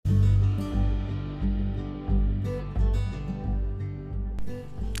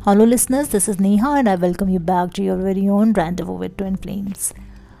Hello, listeners, this is Neha, and I welcome you back to your very own Rendezvous with Twin Flames.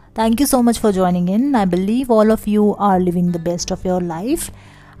 Thank you so much for joining in. I believe all of you are living the best of your life.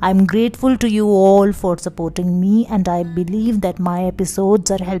 I'm grateful to you all for supporting me, and I believe that my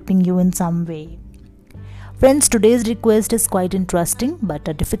episodes are helping you in some way. Friends, today's request is quite interesting but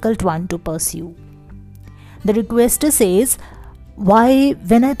a difficult one to pursue. The requester says, "Why,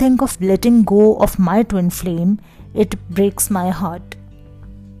 when I think of letting go of my twin flame, it breaks my heart."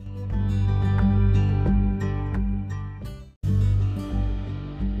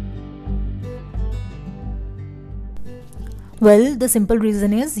 Well, the simple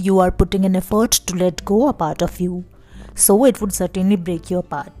reason is you are putting an effort to let go a part of you, so it would certainly break your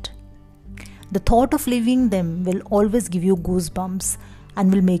heart. The thought of leaving them will always give you goosebumps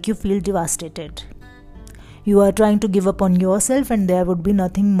and will make you feel devastated. You are trying to give up on yourself, and there would be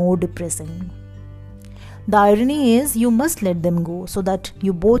nothing more depressing. The irony is you must let them go so that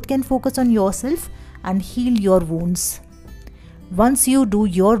you both can focus on yourself and heal your wounds. Once you do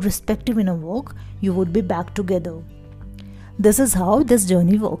your respective inner work, you would be back together. This is how this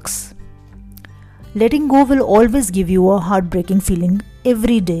journey works. Letting go will always give you a heartbreaking feeling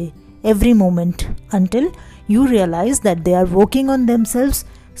every day, every moment, until you realize that they are working on themselves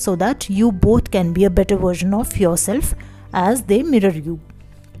so that you both can be a better version of yourself as they mirror you.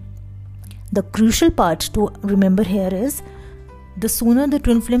 The crucial part to remember here is the sooner the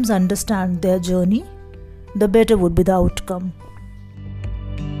twin flames understand their journey, the better would be the outcome.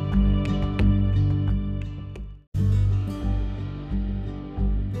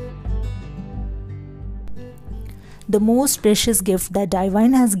 The most precious gift that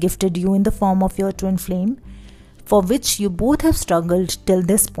Divine has gifted you in the form of your twin flame, for which you both have struggled till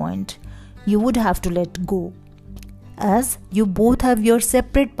this point, you would have to let go, as you both have your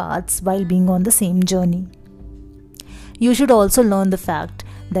separate paths while being on the same journey. You should also learn the fact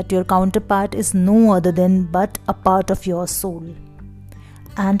that your counterpart is no other than but a part of your soul.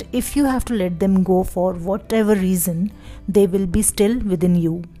 And if you have to let them go for whatever reason, they will be still within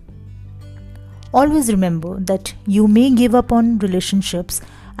you. Always remember that you may give up on relationships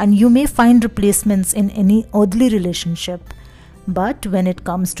and you may find replacements in any earthly relationship, but when it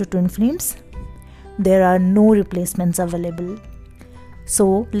comes to twin flames, there are no replacements available.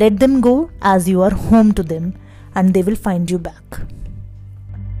 So let them go as you are home to them, and they will find you back.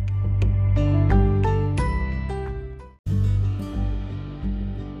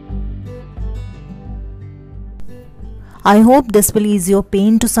 I hope this will ease your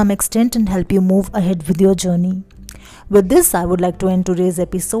pain to some extent and help you move ahead with your journey. With this, I would like to end today's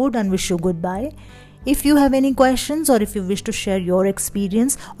episode and wish you goodbye. If you have any questions, or if you wish to share your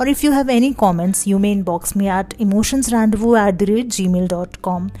experience, or if you have any comments, you may inbox me at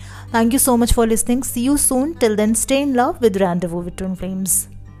emotionsrendezvous@gmail.com. Thank you so much for listening. See you soon. Till then, stay in love with Rendezvous with Twin Flames.